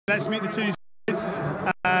Let's meet the two sides,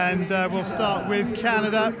 and we'll start with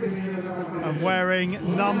Canada. Wearing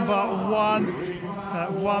number 1 at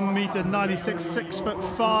 1m96,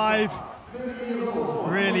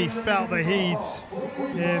 6'5". Really felt the heat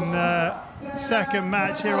in the second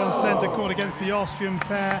match here on centre court against the Austrian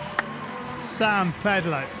pair, Sam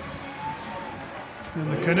Pedlow.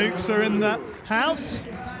 And the Canucks are in the house.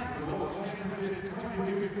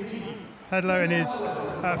 Pedlow in his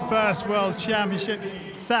first World Championship.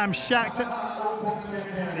 Sam Schachter,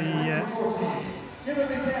 the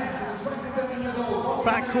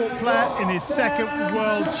backcourt player in his second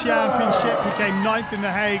World Championship. He came 9th in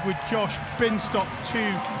The Hague with Josh Binstock 2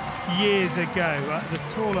 years ago. The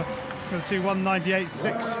taller of the two, 198,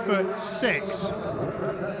 6'6".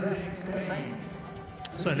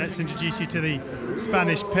 So let's introduce you to the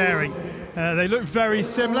Spanish pairing. They look very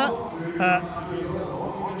similar.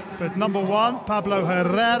 But number 1, Pablo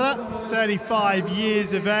Herrera, 35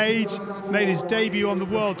 years of age, made his debut on the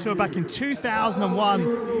World Tour back in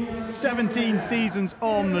 2001, 17 seasons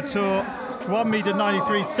on the tour,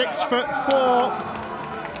 1m93, 6'4".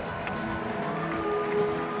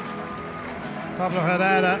 Pablo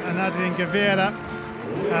Herrera and Adrian Gavira,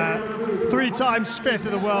 3 times 5th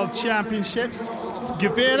of the World Championships.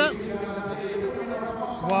 Gavira,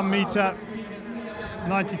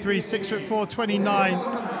 1m93, 6'4", 29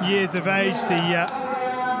 years of age. The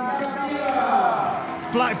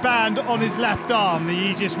black band on his left arm, the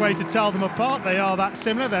easiest way to tell them apart. They are that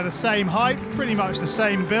similar. They're the same height, pretty much the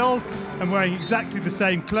same build, and wearing exactly the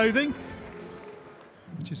same clothing,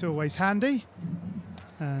 which is always handy.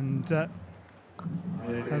 And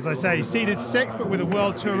as I say, seeded 6th, but with a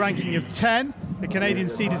World Tour ranking of 10. The Canadian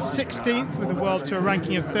seeded 16th with a World Tour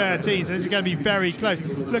ranking of 13. So this is going to be very close.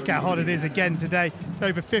 Look how hot it is again today. It's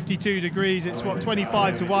over 52 degrees. It's, what,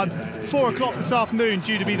 25 to 1. 4 o'clock this afternoon,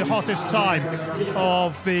 due to be the hottest time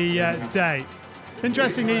of the day.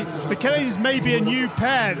 Interestingly, the Canadians may be a new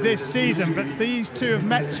pair this season, but these two have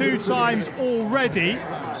met 2 times already,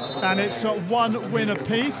 and it's 1 win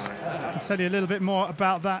apiece. I'll tell you a little bit more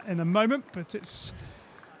about that in a moment, but it's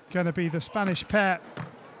going to be the Spanish pair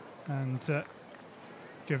and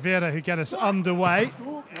Gavira who get us underway.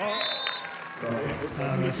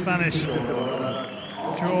 And the Spanish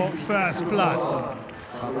draw first blood.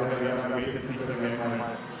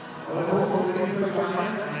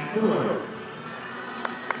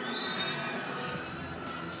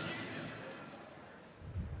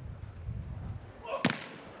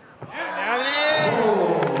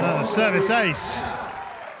 And a service ace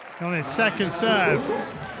on his second serve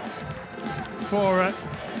for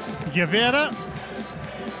Gavira.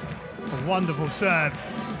 A wonderful serve.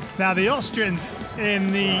 Now the Austrians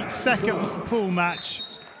in the second pool match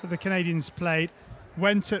that the Canadians played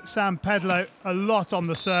went at Sam Pedlow a lot on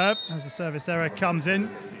the serve as the service error comes in,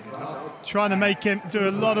 trying to make him do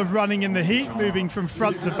a lot of running in the heat, moving from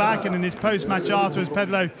front to back. And in his post-match afterwards,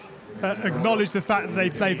 Pedlow acknowledged the fact that they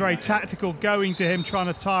played very tactical, going to him, trying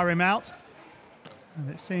to tire him out. And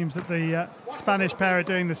it seems that the Spanish pair are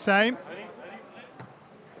doing the same.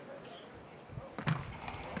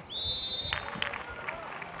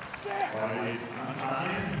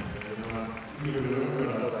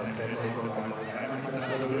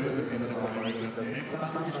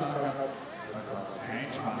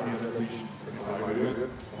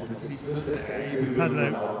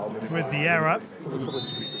 Pedlow with the error.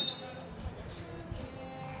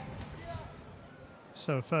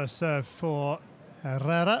 So first serve for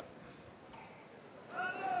Herrera.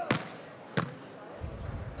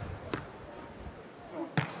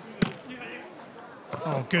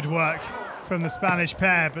 Oh, good work from the Spanish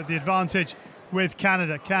pair, but the advantage with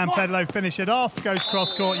Canada. Can Pedlow finish it off? Goes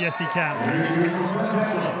cross court. Yes, he can.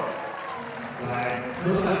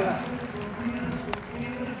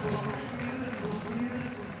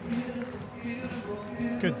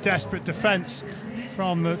 Good desperate defense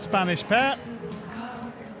from the Spanish pair.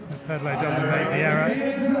 Pedlow doesn't make the error.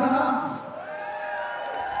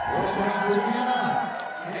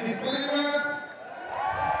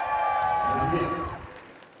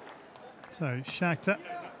 So Schachter.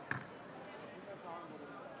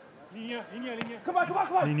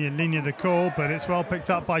 Linea the call, but it's well picked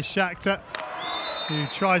up by Schachter, who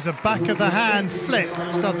tries a back of the hand flip,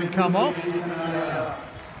 which doesn't come off.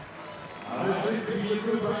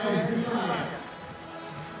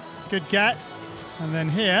 Good get. And then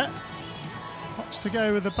here, opts to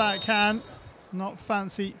go with the backhand. Not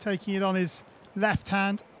fancy taking it on his left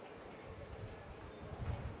hand.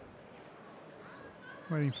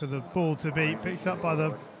 Waiting for the ball to be picked up by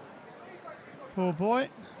the poor boy.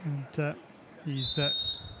 And he's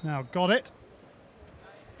now got it.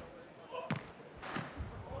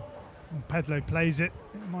 Pedlow plays it.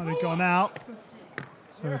 It might have gone out.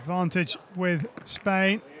 So advantage with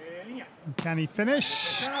Spain. And can he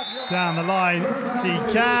finish? Down the line, he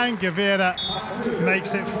can. Gavira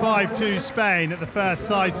makes it 5-2 Spain at the first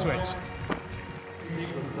side switch.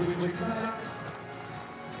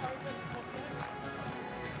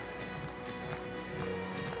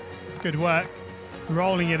 Good work,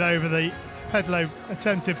 rolling it over the Pedlow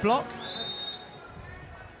attempted block.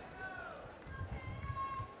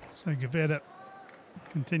 So Gavira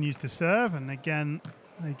continues to serve, and again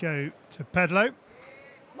they go to Pedlow.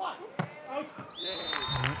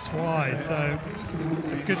 And that's why. So it's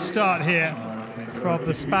a good start here from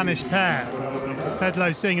the Spanish pair.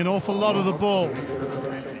 Pedlow seeing an awful lot of the ball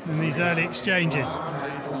in these early exchanges.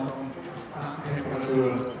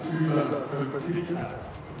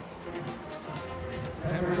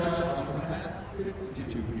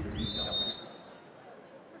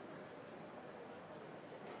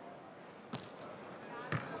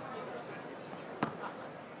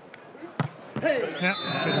 Yeah,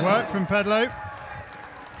 good work from Pedlow.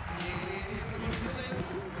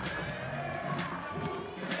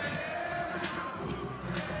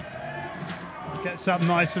 Gets up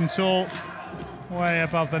nice and tall, way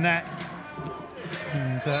above the net,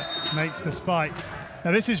 and makes the spike.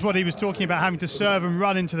 Now this is what he was talking about, having to serve and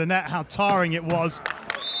run into the net, how tiring it was.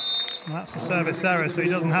 Well, that's a service error, so he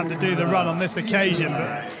doesn't have to do the run on this occasion,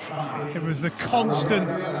 but it was the constant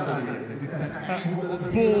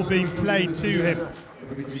ball being played to him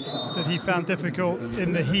that he found difficult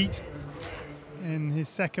in the heat in his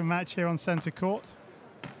second match here on centre court.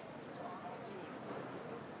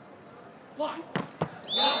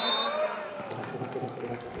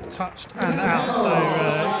 Touched and out, so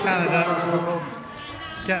Canada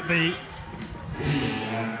get the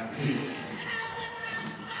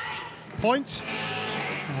point,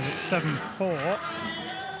 and it's 7-4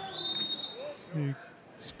 to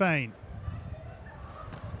Spain.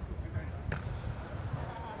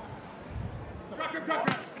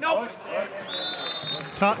 No.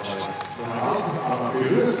 Touched.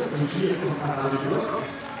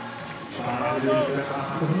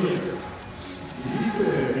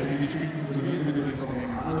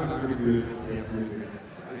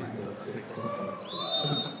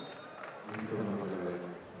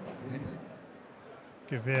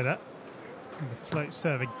 Gavira with a float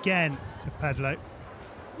serve again to Pedlow.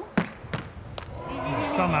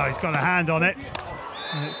 Somehow he's got a hand on it,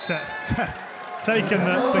 and it's taken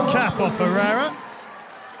the cap off Herrera.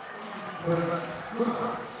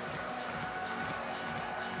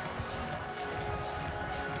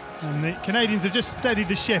 And the Canadians have just steadied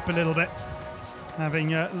the ship a little bit,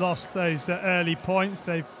 having lost those early points.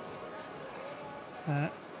 They've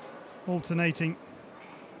alternating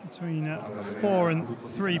between 4 and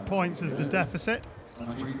 3 points as the deficit.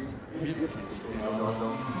 What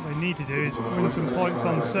they need to do is win some points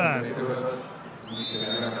on serve.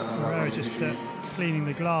 Herrera just cleaning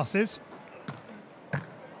the glasses.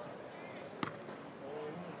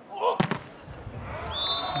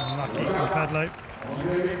 Unlucky from Pedlow.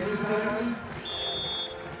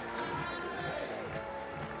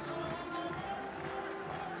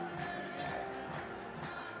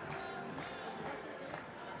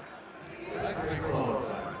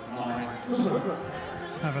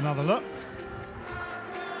 Let's have another look.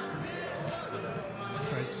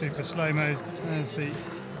 Great super slow-mos. There's the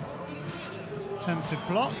attempted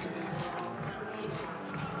block.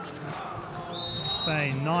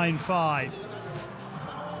 Spain 9-5.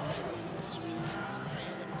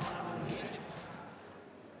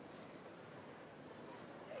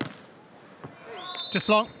 Just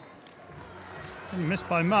long. Didn't miss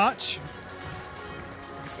by much.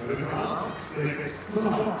 It's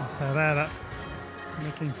Herrera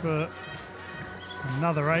looking for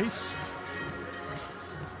another ace.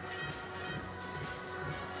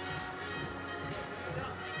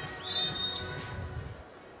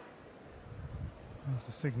 There's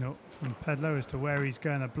the signal from Pedlow as to where he's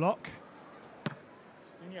going to block.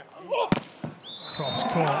 Cross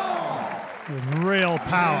court with real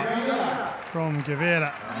power from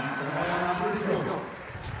Gavira.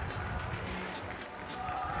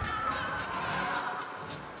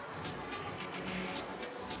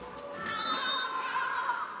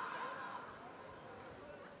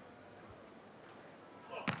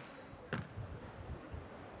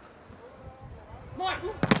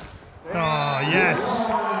 Oh, yes.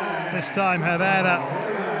 This time Herrera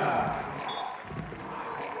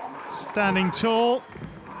standing tall.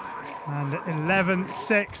 And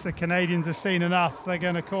 11-6, the Canadians have seen enough. They're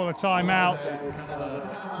going to call a timeout.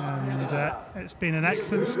 And it's been an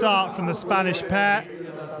excellent start from the Spanish pair.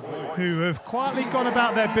 who have quietly gone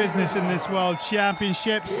about their business in this World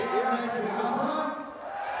Championships.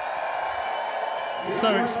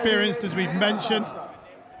 So experienced, as we've mentioned.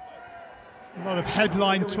 A lot of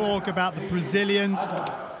headline talk about the Brazilians. And,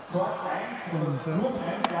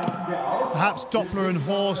 perhaps Doppler and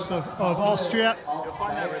Horst of Austria.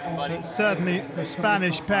 But certainly the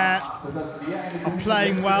Spanish pair are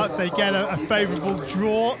playing well. If they get a favourable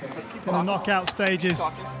draw in the knockout stages,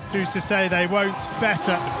 who's to say they won't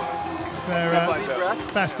better their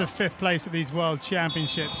best of 5th place at these World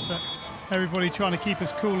Championships. So everybody trying to keep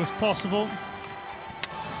as cool as possible.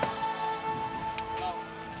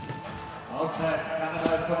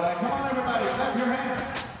 Come on, everybody, clap your hands.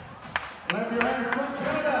 Clap your hands from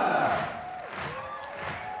Canada.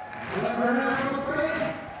 Clap your hands from Spain.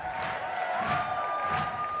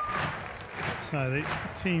 So the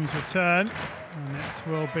teams return, and it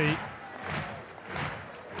will be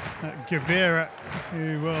Gavira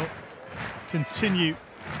who will continue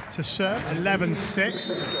to serve.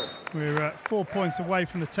 11-6. We're 4 points away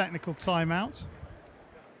from the technical timeout.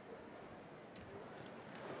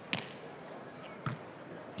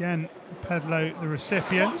 Again, Pedlow, the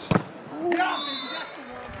recipient. Off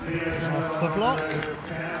the block.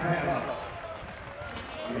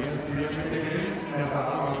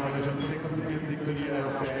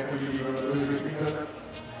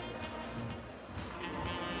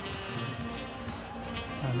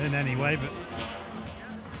 And in anyway, but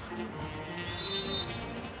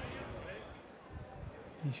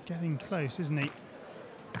he's getting close, isn't he?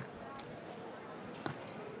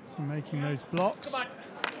 So making those blocks.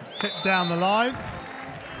 Tip down the line.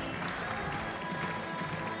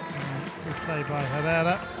 Good play by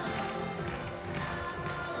Herrera.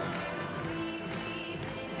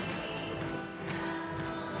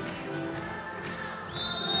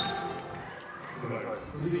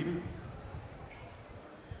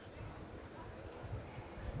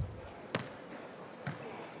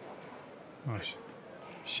 Gosh.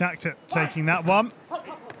 Schachter taking that one.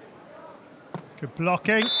 Good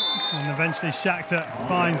blocking, and eventually Schachter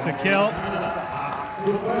finds the kill.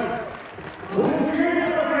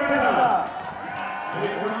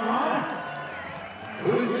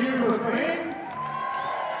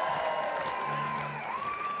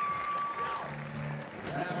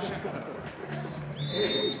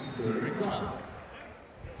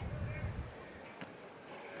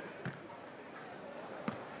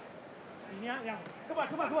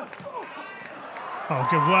 Oh,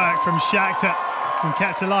 good work from Schachter. And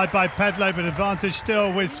kept alive by Pedlow, but advantage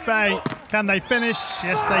still with Spain. Can they finish?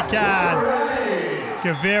 Yes, they can.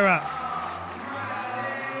 Gavira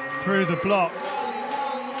through the block.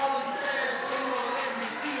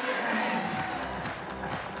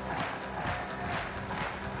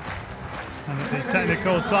 And at the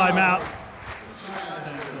technical timeout,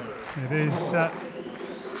 it is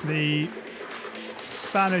the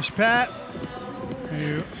Spanish pair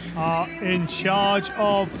who are in charge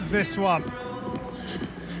of this one.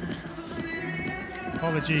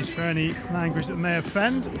 Apologies for any language that may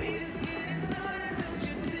offend.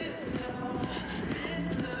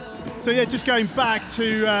 So yeah, just going back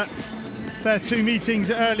to their 2 meetings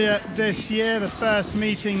earlier this year. The first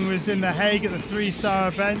meeting was in The Hague at the 3-star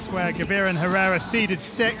event where Gavira and Herrera seeded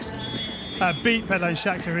 6, beat Pedlow and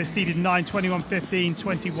Schachter, who is seeded 9, 21-15,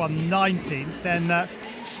 21-19. Then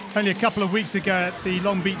only a couple of weeks ago at the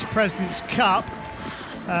Long Beach President's Cup,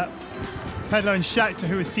 Pedlow and Schachter,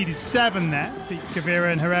 who was seeded 7 there, beat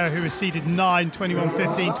Gavira and Herrera, who was seeded 9,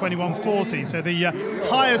 21-15, 21-14. So the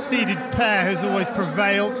higher seeded pair has always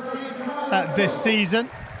prevailed this season.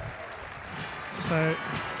 So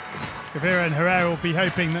Gavira and Herrera will be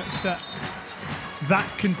hoping that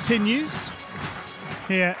that continues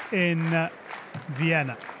here in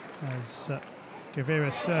Vienna, as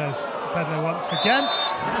Gavira serves to Pedlow once again.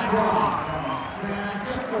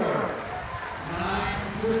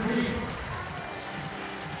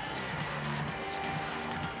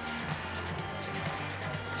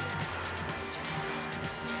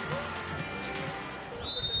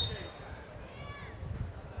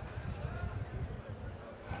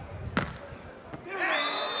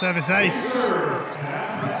 Service ace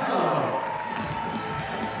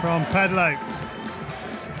from Pedlow.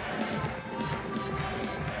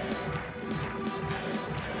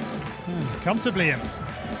 Comfortably in.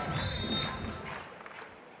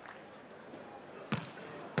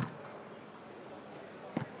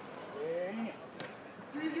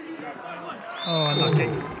 Oh, unlucky.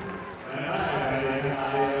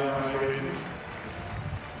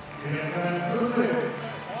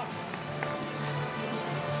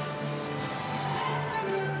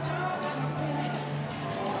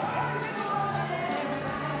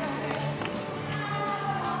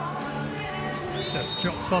 Just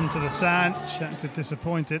drops onto the sand. Schachter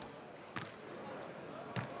disappointed.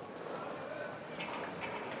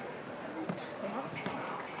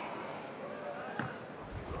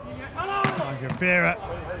 Gavira,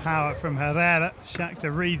 power from Herrera.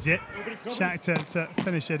 Schachter reads it. Schachter to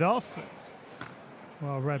finish it off.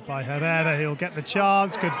 Well read by Herrera. He'll get the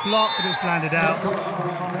chance. Good block, but it's landed out.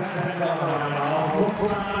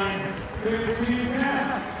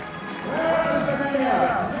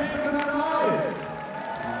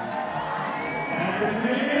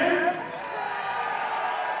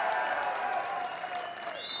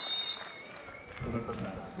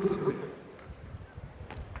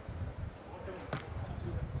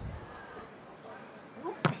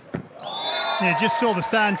 Yeah, just saw the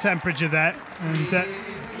sand temperature there, and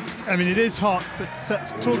I mean, it is hot, but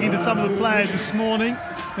talking to some of the players this morning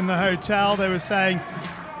in the hotel, they were saying,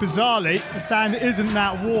 bizarrely, the sand isn't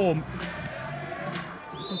that warm.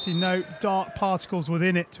 Obviously no dark particles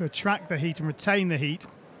within it to attract the heat and retain the heat.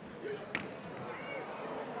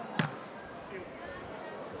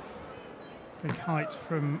 Big height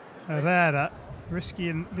from Herrera, risky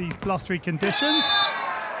in these blustery conditions.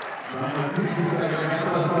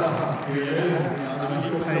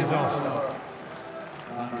 Pays off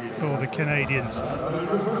for the Canadians.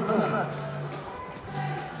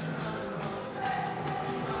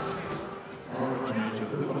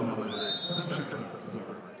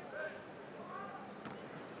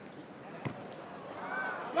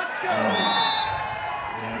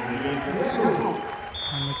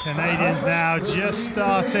 And the Canadians now just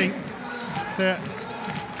starting to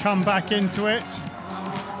come back into it.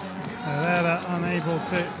 Herrera unable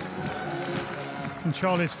to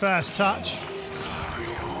control his first touch.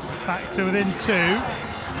 Back to within 2.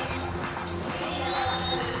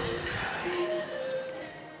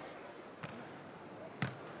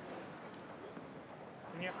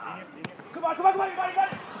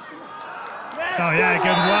 Oh yeah,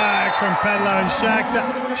 good work from Pedlow and Schachter.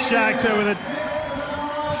 Schachter with a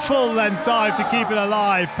full length dive to keep it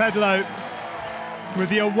alive. Pedlow with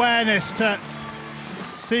the awareness to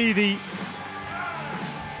see the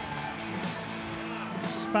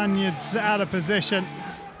Spaniards out of position.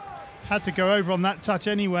 Had to go over on that touch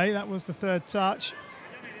anyway. That was the third touch.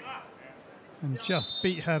 And just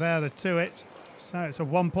beat Herrera to it. So it's a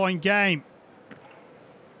 1-point game.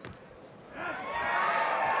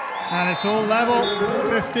 And it's all level,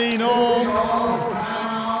 15 all.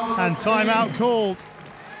 And timeout called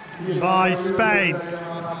by Spain.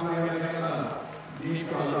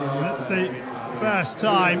 That's the first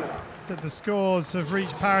time that the scores have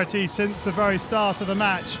reached parity since the very start of the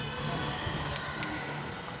match.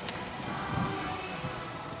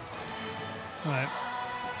 So, a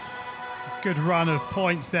good run of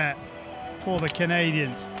points there for the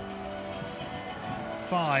Canadians.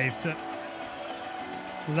 5 to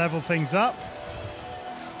level things up.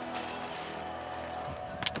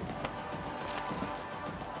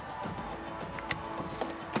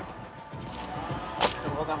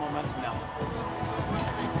 Hold that momentum now.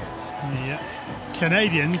 The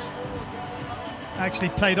Canadians actually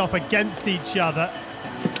played off against each other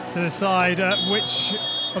to decide which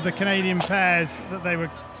of the Canadian pairs that they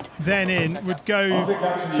were then in would go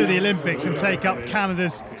to the Olympics and take up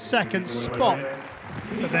Canada's second spot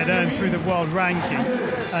that they'd earned through the world rankings.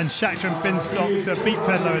 And Schachter and Binstock to beat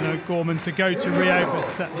Pedlow and O'Gorman to go to Rio,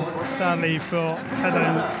 but sadly for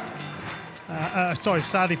Pedlow,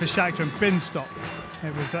 sadly for Schachter and Binstock,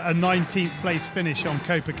 it was a 19th place finish on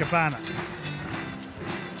Copacabana.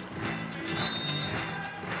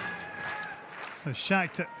 So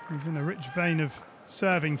Schachter, who's in a rich vein of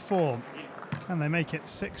serving form, can they make it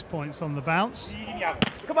 6 points on the bounce?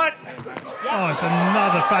 Come on! Oh, it's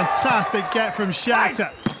another fantastic get from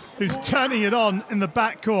Schachter, who's turning it on in the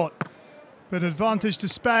backcourt. But advantage to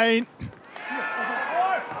Spain.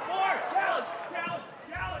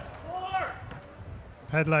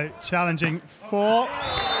 Pedlow challenging 4.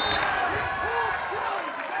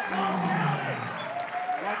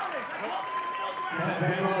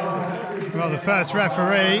 Well, the first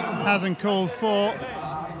referee hasn't called 4.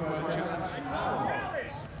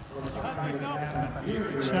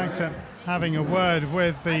 Schachter having a word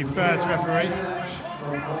with the first referee.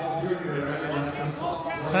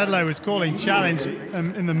 Pedlow was calling challenge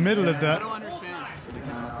in the middle of the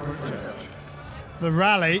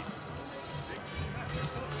rally.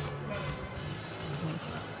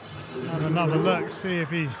 Let's have another look, see if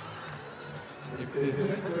he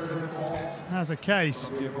has a case.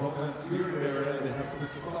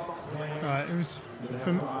 Right, it was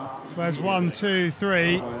from, where's 1, 2,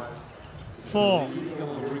 3, 4.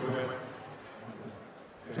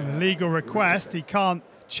 An illegal request, he can't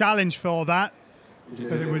challenge for that.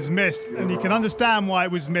 but it was missed, and you can understand why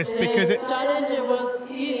it was missed because it. The challenge was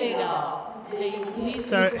illegal.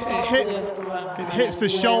 So it hits the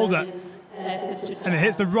shoulder, and it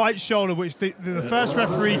hits the right shoulder, which the first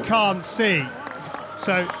referee can't see.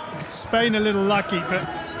 So Spain a little lucky, but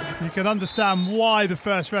you can understand why the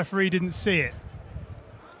first referee didn't see it.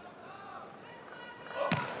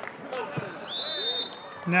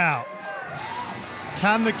 Now,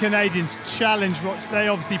 can the Canadians challenge what they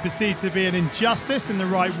obviously perceive to be an injustice in the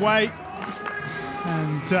right way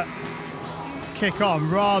and kick on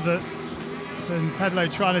rather than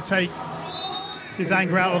Pedlow trying to take his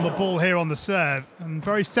anger out on the ball here on the serve? And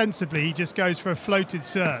very sensibly, he just goes for a floated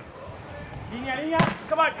serve.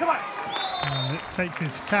 Come on, come on. And it takes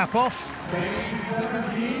his cap off.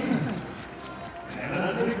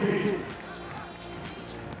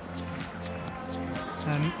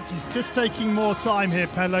 And he's just taking more time here,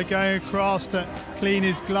 Pedlow, going across to clean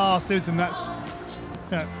his glasses, and that's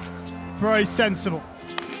very sensible.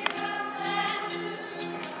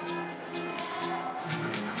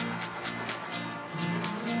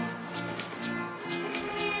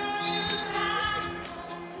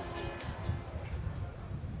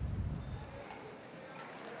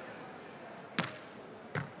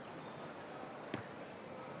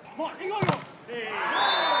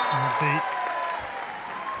 The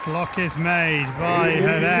block is made by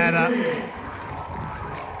Herrera.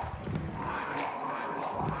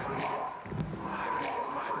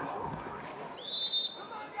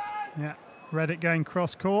 Yeah, Reddick going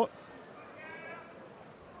cross court.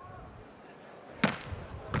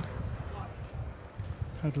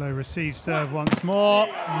 Pedlow receives serve once more.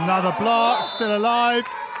 Another block, still alive.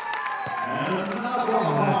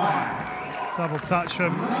 Double touch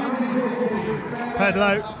from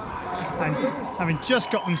Pedlow. And having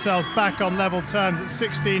just got themselves back on level terms at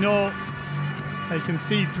 16-all, they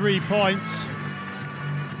concede 3 points.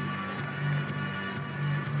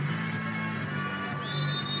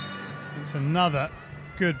 It's another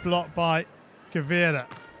good block by Gavira.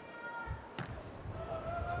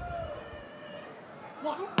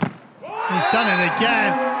 He's done it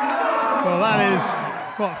again. Well, that is,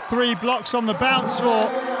 what, 3 blocks on the bounce for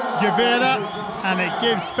Gavira, and it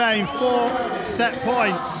gives Spain 4 set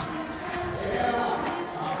points.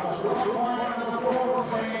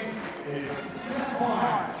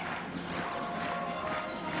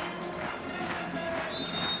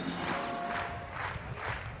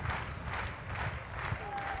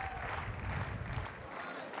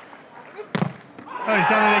 Oh, he's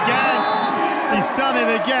done it again. He's done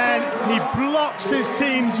it again. He blocks his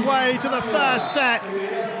team's way to the first set.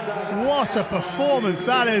 What a performance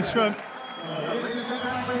that is from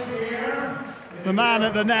the man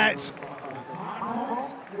at the net.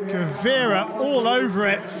 Gavira all over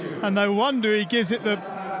it, and no wonder he gives it the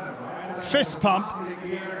fist pump.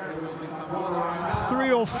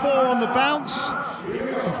 3 or 4 on the bounce,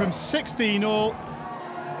 and from 16-all,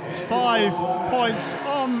 5 points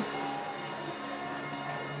on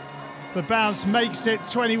the bounce makes it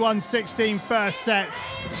 21-16 first set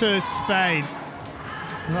to Spain.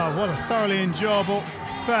 Oh, what a thoroughly enjoyable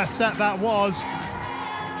first set that was.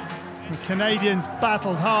 The Canadians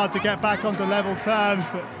battled hard to get back onto level terms,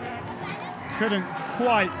 but couldn't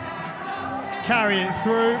quite carry it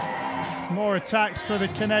through. More attacks for the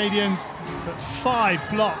Canadians, but 5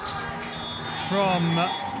 blocks from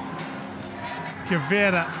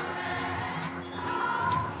Gavira.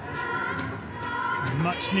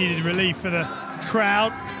 Much needed relief for the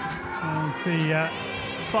crowd as the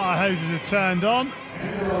fire hoses are turned on.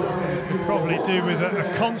 Could probably do with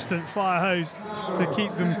a constant fire hose to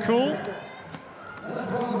keep them cool.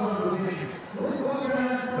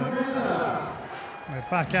 So we're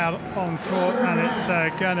back out on court, and it's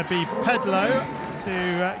going to be Pedlow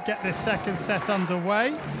to get this second set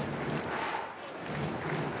underway.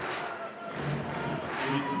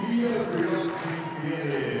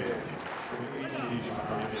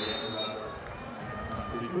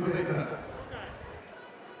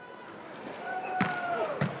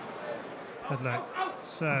 Pedlow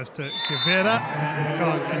serves to Gavira, who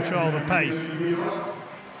can't control the pace.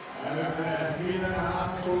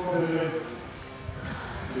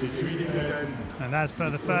 And as per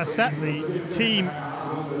the first set, the team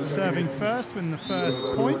serving first win the first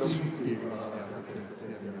point.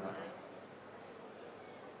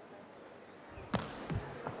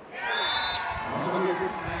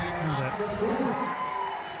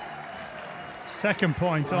 Second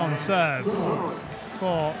point on serve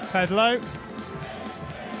for Pedlow.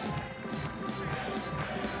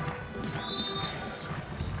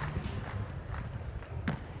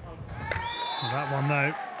 That one,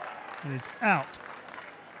 though, is out.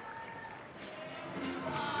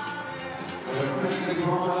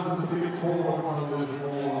 big small one, so the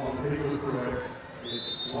small one, the big was correct.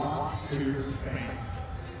 It's 1-2 Spain.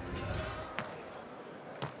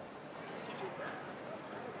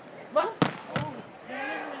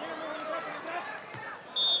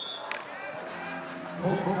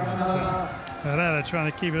 Herrera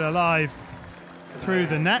trying to keep it alive through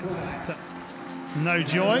the net. So, no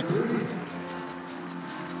joy.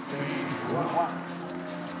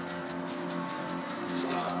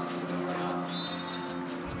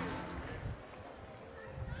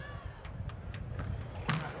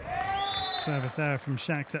 Service error from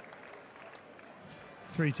Schachter.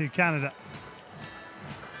 3-2 Canada.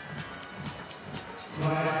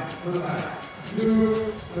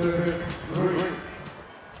 2-3.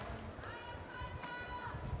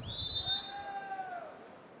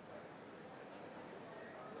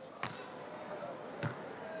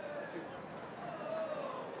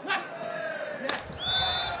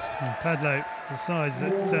 And Pedlow decides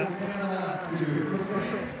that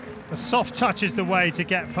a soft touch is the way to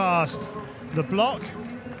get past the block.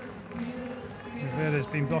 Gavira's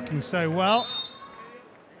been blocking so well.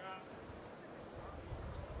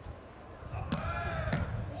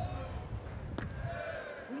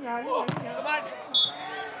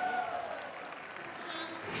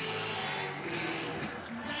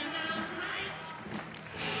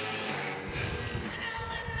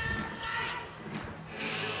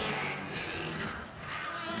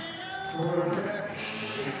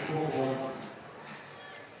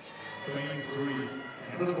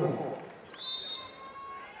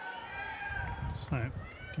 So,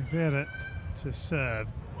 Gavira to serve.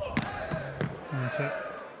 And to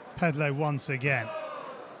Pedlow once again.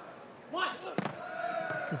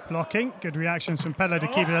 Good blocking, good reactions from Pedlow to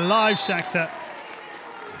keep it alive. Schachter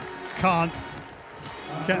can't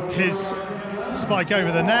get his spike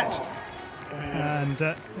over the net. And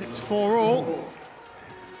it's 4-all.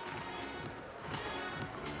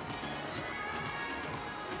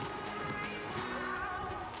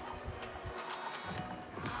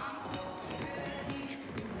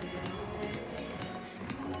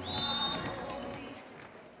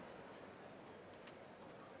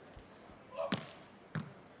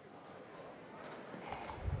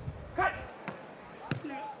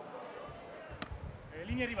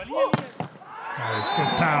 There's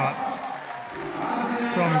good power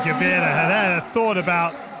from Gavira. Herrera thought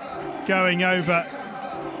about going over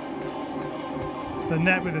the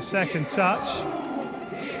net with a second touch.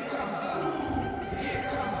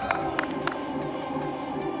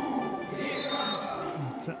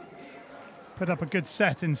 Put up a good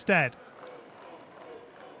set instead.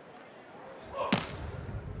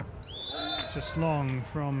 Just long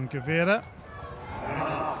from Gavira.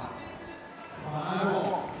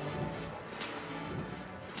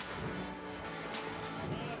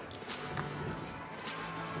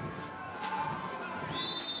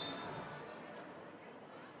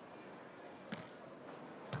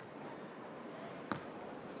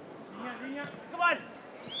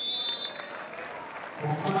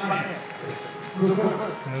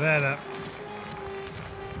 Herrera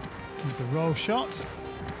with the roll shot.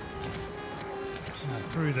 And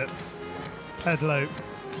through the Pedlow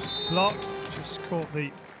block, just caught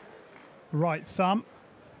the right thumb.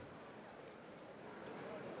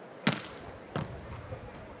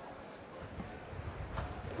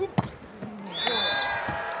 Good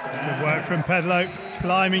work from Pedlow,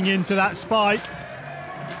 climbing into that spike.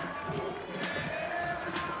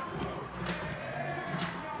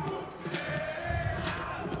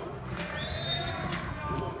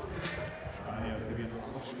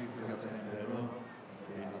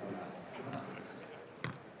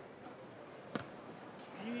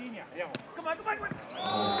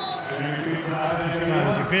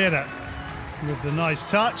 Gavira with the nice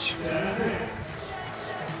touch.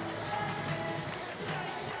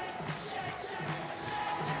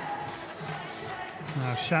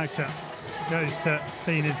 Now Schachter goes to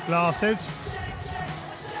clean his glasses.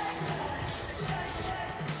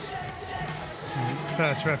 And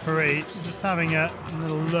first referee just having a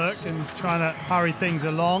little look and trying to hurry things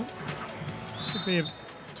along. Should be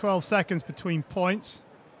 12 seconds between points.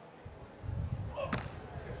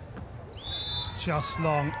 Just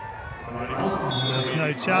long. There's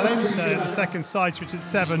no challenge, so the second side switch at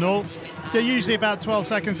 7-all. Yeah, usually about 12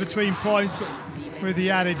 seconds between points, but with the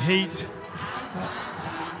added heat,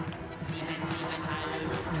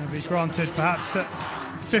 will be granted perhaps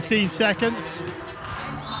 15 seconds.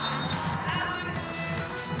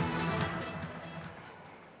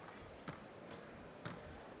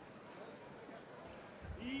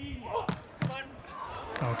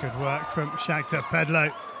 Oh, good work from Schachter.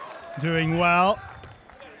 Pedlow doing well.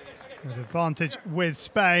 Good advantage with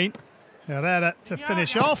Spain. Herrera to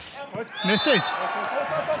finish off. Misses.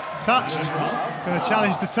 Touched. Going to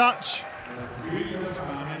challenge the touch.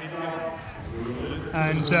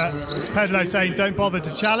 And Pedlow saying, don't bother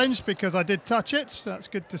to challenge because I did touch it. So that's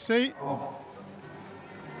good to see.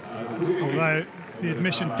 Although the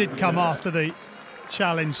admission did come after the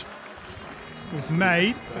challenge was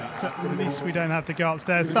made. But at least we don't have to go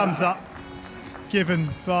upstairs. Thumbs up given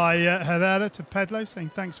by Herrera to Pedlow,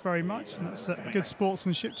 saying thanks very much. And that's good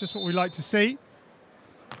sportsmanship, just what we like to see.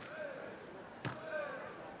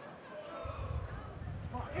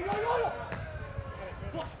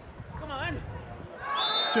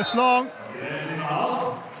 Just long.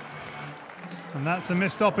 And that's a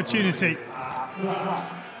missed opportunity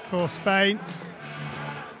for Spain.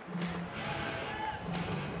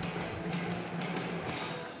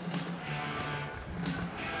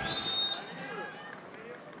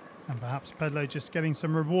 And perhaps Pedlow just getting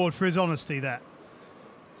some reward for his honesty there.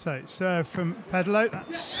 So serve from Pedlow.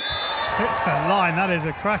 That's hits the line. That is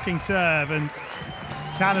a cracking serve, and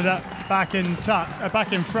Canada back in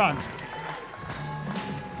front.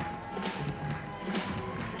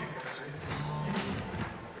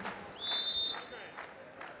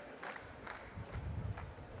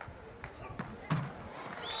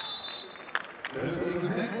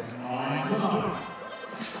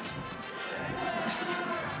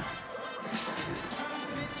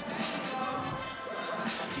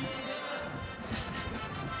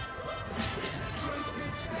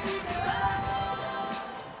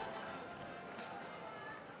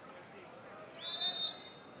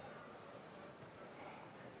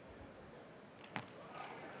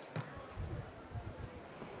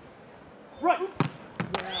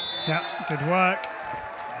 Yeah, good work.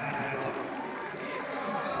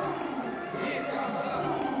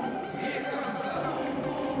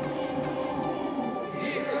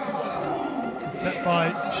 Set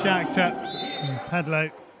by Schachter, and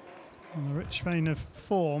Pedlow on a rich vein of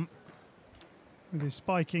form with his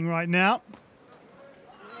spiking right now.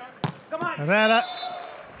 Herrera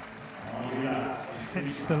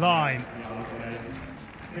hits the line.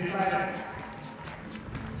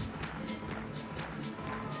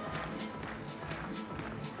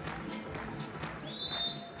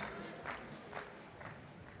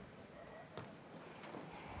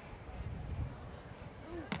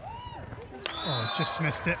 Oh, just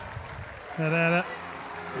missed it. Herrera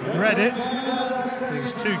read it. It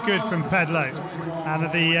was too good from Pedlow. And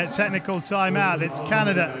at the technical timeout, it's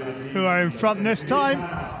Canada who are in front this time.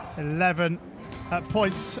 11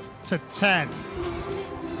 points to 10.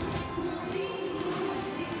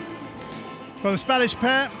 Well, the Spanish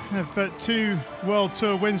pair have 2 World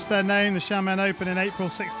Tour wins to their name. The Xiamen Open in April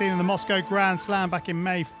 16 and the Moscow Grand Slam back in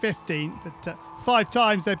May 15. But 5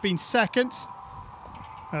 times they've been second.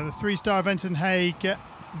 The 3-star event in Hague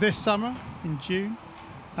this summer in June.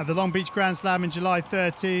 The Long Beach Grand Slam in July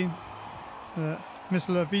 13. The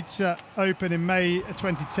Myslovica Open in May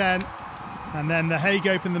 2010. And then the Hague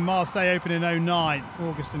Open, the Marseille Open in 09,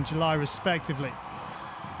 August and July respectively.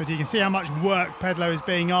 But you can see how much work Pedlow is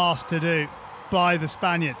being asked to do by the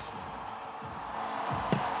Spaniards.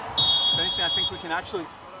 If anything, I think we can actually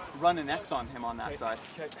run an X on him on that side.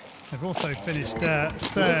 They've also finished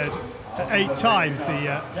third 8 times,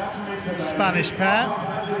 the Spanish pair.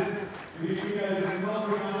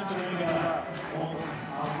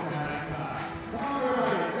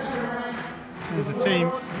 There's a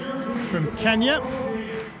team from Kenya.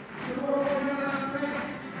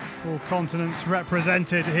 All continents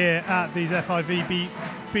represented here at these FIVB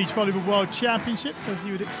Beach Volleyball World Championships, as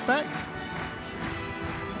you would expect.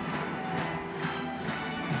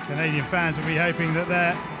 Canadian fans will be hoping that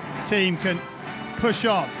their team can push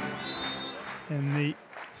on in the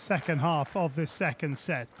second half of this second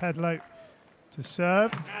set. Pedlow to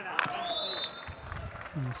serve.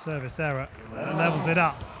 And the service error levels it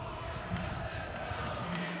up.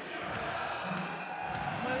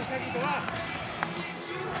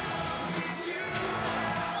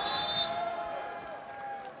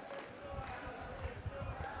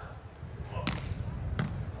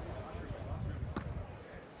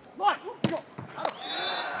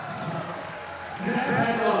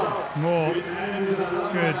 More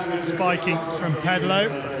good spiking from Pedlow.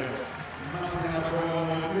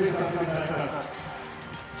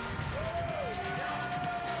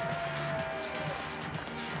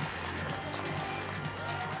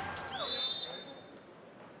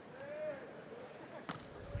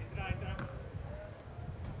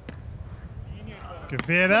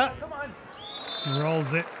 Gavira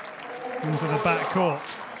rolls it into the back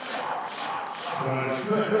court.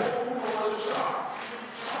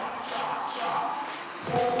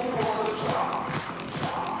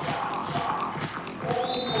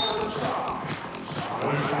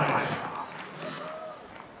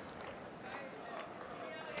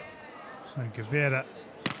 Gavira.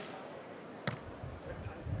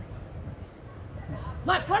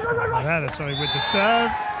 Herrera, sorry, with the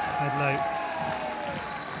serve. Pedlow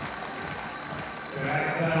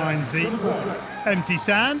finds the empty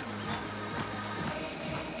sand.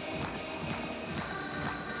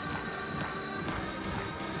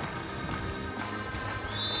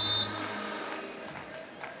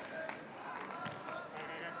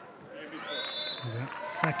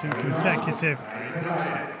 Second consecutive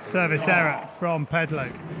service error from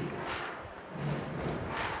Pedlow.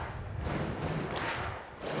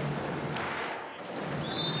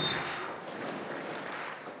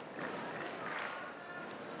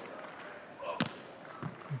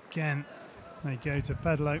 Again, they go to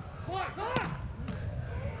Pedlow.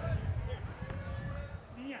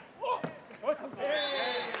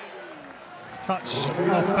 Touch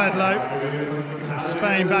off Pedlow. So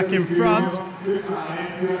Spain back in front.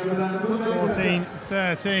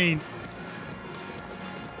 14-13.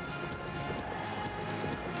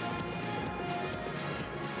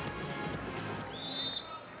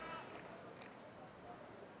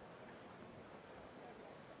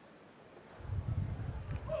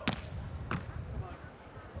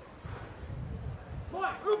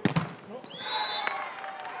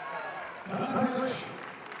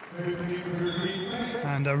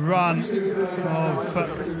 And a run of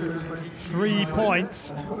 3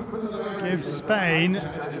 points gives Spain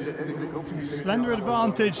a slender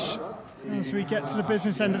advantage as we get to the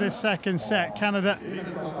business end of this second set. Canada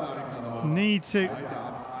need to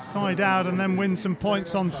side out and then win some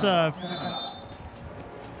points on serve.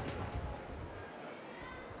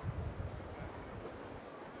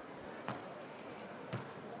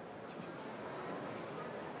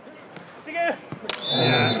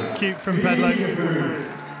 Yeah, cute from Pedlow.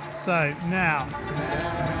 So now,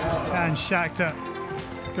 can Schachter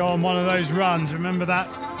go on one of those runs? Remember that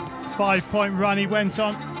 5-point run he went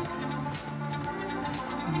on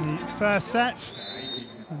in the first set?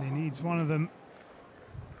 And he needs one of them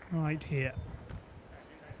right here.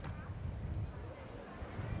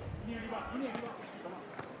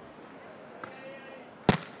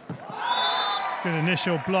 Good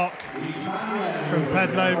initial block from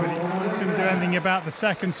Pedlow, but he couldn't do anything about the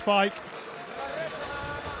second spike.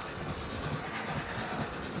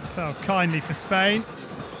 Fell kindly for Spain.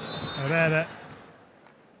 Herrera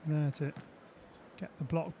there to get the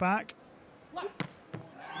block back.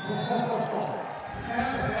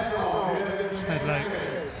 Pedlow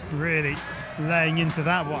really laying into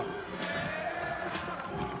that one.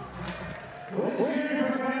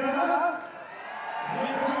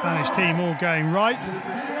 Spanish team all going right,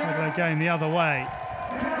 Pedlow going the other way.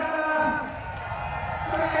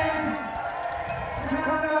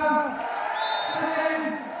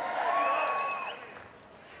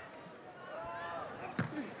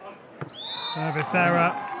 Service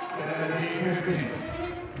error.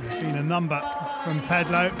 There's been a number from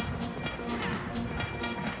Pedlow.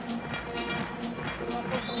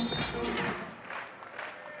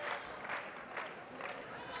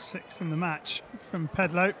 Sixth in the match from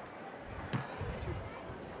Pedlow.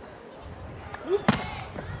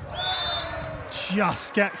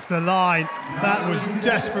 Just gets the line. That was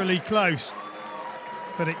desperately close,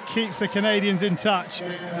 but it keeps the Canadians in touch.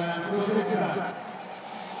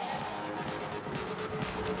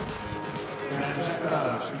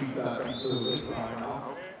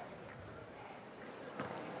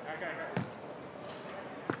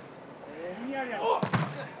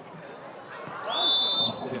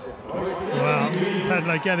 Well,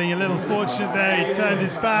 Pedlow getting a little fortunate there. He turned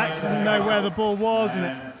his back, didn't know where the ball was, and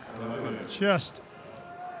it just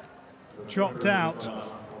dropped out.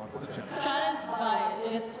 Challenged by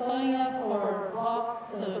España for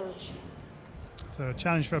block touch. So a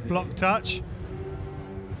challenge for a block touch,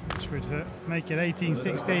 which would make it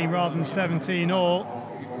 18-16 rather than 17-all.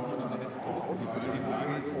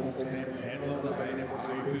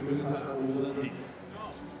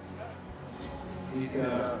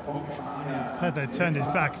 Pedlow turned his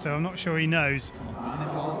back, so I'm not sure he knows.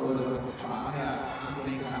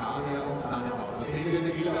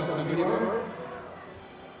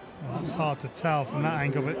 Well, that's hard to tell from that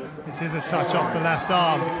angle, but it is a touch off the left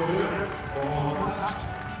arm.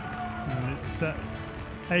 And it's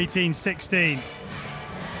 18-16.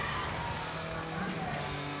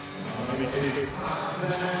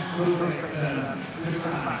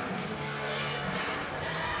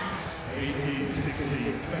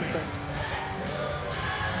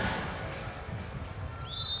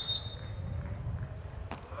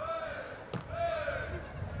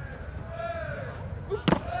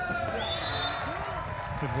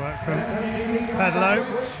 Good work from Pedlow.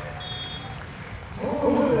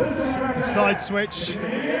 The side switch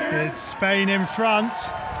with Spain in front.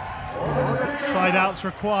 Side outs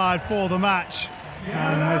required for the match.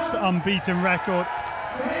 And this unbeaten record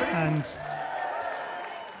and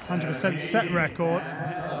 100% set record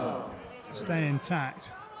stay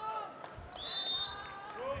intact.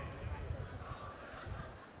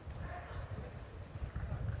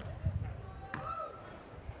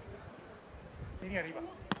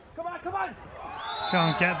 Come on, come on!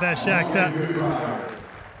 Can't get there, Schachter.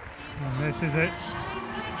 And this is it.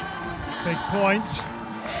 Big point.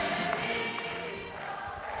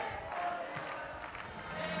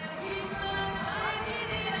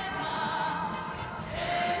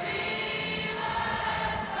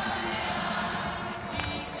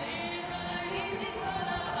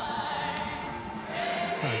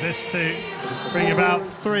 So this to bring about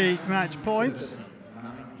 3 match points.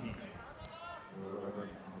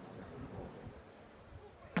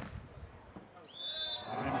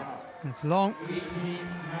 It's long. 18-19.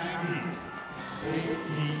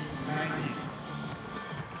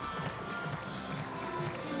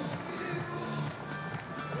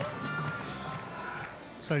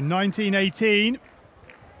 So 19-18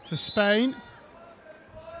 to Spain.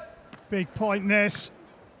 Big point this.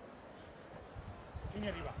 Come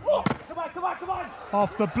on, come on, come on!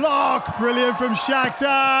 Off the block, brilliant from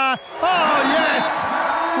Schachter. Oh yes,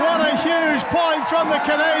 what a huge point from the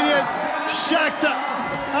Canadians. Schachter,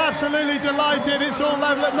 absolutely delighted. It's all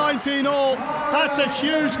level at 19 all. That's a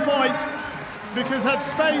huge point because had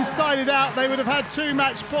Spain sided out, they would have had 2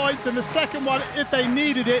 match points, and the second one, if they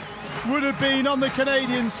needed it, would have been on the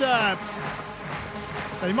Canadian serve.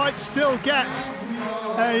 They might still get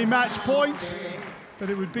a match point, but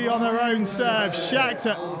it would be on their own serve.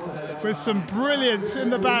 Schachter with some brilliance in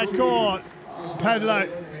the backcourt. Pedlow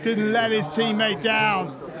didn't let his teammate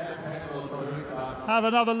down. Have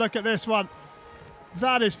another look at this one.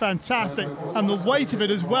 That is fantastic. And the weight of it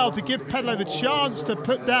as well to give Pedlow the chance to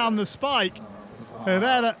put down the spike.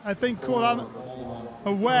 Herrera, I think, caught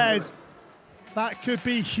unawares. That could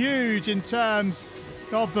be huge in terms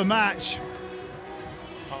of the match.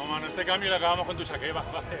 Vamos, mano, este cambio lo acabamos con tu saque. Va,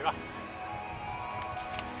 va, va.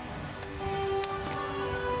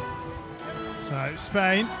 So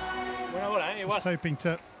Spain Buena bola, igual. just hoping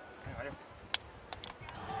to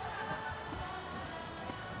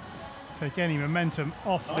take any momentum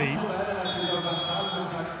off the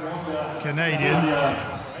Canadians.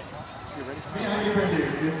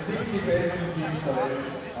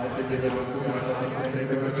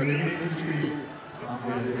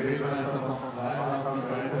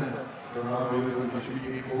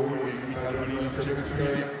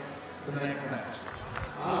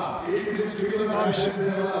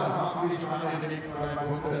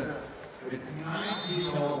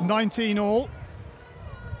 It's 19 all.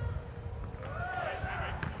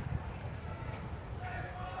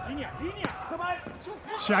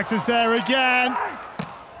 Schachter's there again.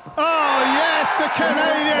 Oh yes, the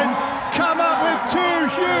Canadians come up with 2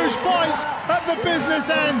 huge points at the business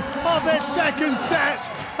end of their second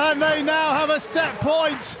set, and they now have a set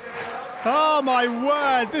point. Oh my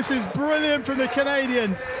word, this is brilliant from the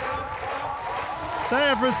Canadians. They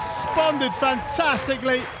have responded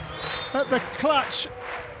fantastically at the clutch.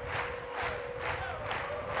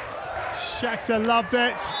 Schachter loved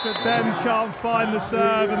it, but then can't find the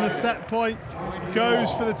serve, and the set point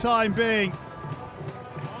goes for the time being.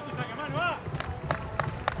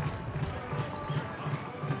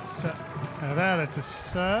 So, Herrera to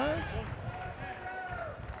serve.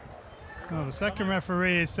 Oh, the second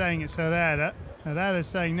referee is saying it's Herrera. Herrera's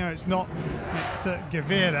saying no, it's not. It's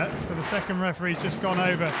Gavira. So the second referee's just gone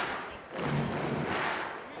over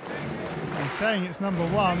and saying it's number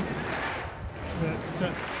 1. But,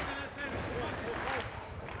 so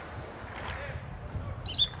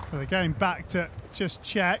they're going back to just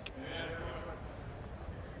check.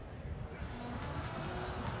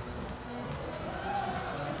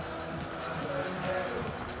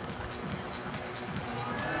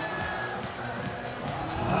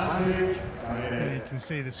 There you can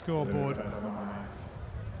see the scoreboard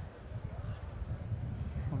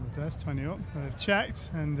on the desk, 20 up. They've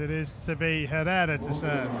checked, and it is to be Herrera to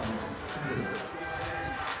serve.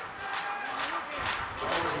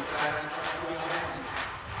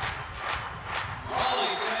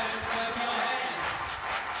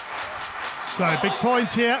 So, big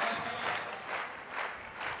point here.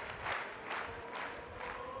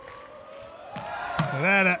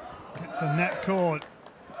 Herrera gets a net cord.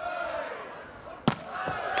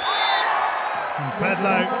 And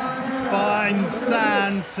Pedlow finds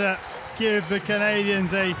sand to give the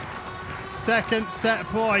Canadians a second set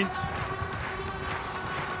point.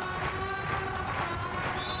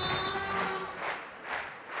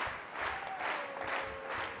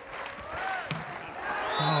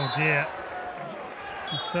 Oh dear.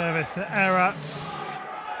 The service to Herrera.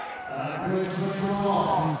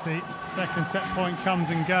 The second set point comes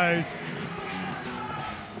and goes.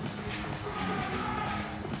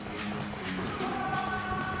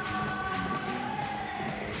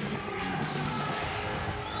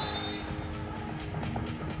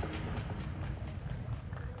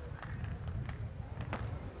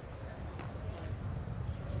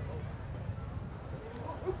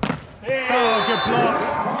 Oh, good block.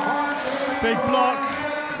 Big block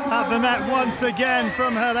at the net once again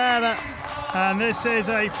from Herrera. And this is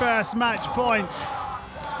a first match point.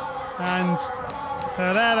 And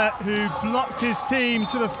Herrera, who blocked his team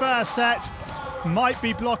to the first set, might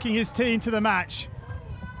be blocking his team to the match.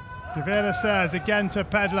 Gavira serves again to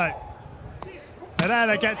Pedlow.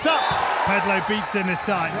 Herrera gets up. Pedlow beats him this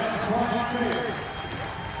time.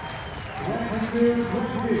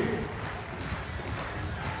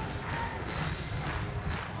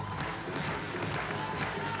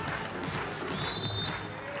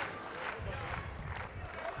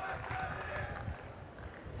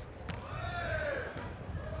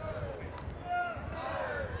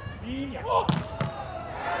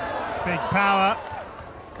 Big power,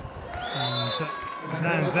 and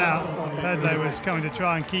lands out. Pedlow was coming to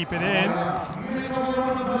try and keep it in.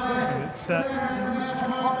 It's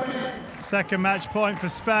second match point for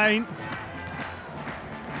Spain.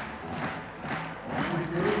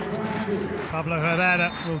 Pablo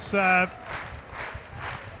Herrera will serve.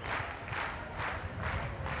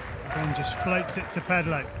 Then just floats it to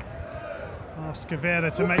Pedlow. Asks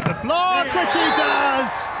Gavira to make the block, which he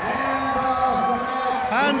does!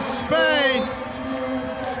 And Spain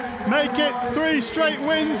make it 3 straight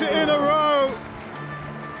wins in a row.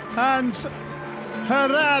 And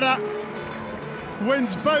Herrera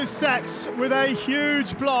wins both sets with a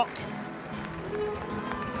huge block.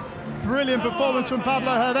 Brilliant performance from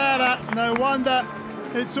Pablo Herrera. No wonder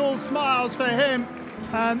it's all smiles for him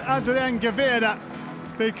and Adrien Gavira,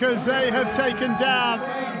 because they have taken down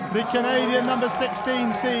the Canadian number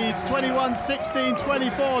 16 seeds, 21-16,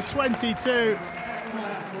 24-22.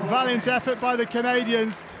 Valiant effort by the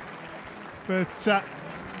Canadians, but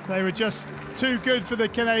they were just too good for the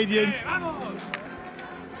Canadians.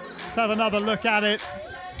 Let's have another look at it.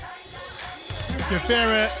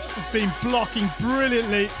 Gavira has been blocking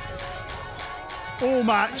brilliantly all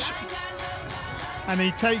match, and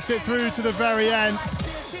he takes it through to the very end.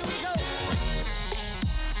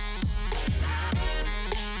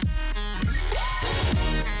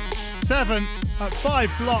 Seven at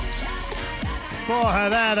 5 blocks for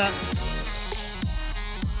Herrera.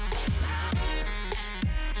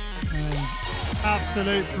 And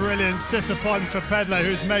absolute brilliance. Disappointment for Pedlow,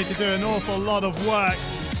 who's made to do an awful lot of work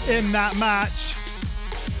in that match.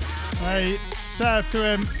 They serve to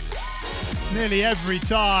him nearly every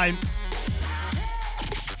time.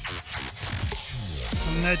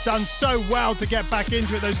 And they've done so well to get back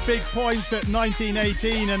into it. Those big points at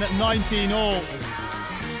 19-18 and at 19 all.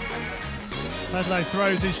 Pedlow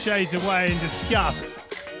throws his shades away in disgust.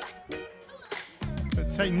 But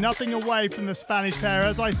take nothing away from the Spanish pair.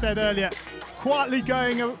 As I said earlier, quietly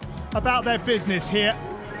going about their business here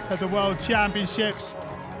at the World Championships.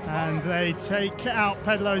 And they take out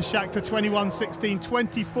Pedlow and Schachter 21-16,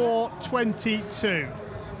 24-22.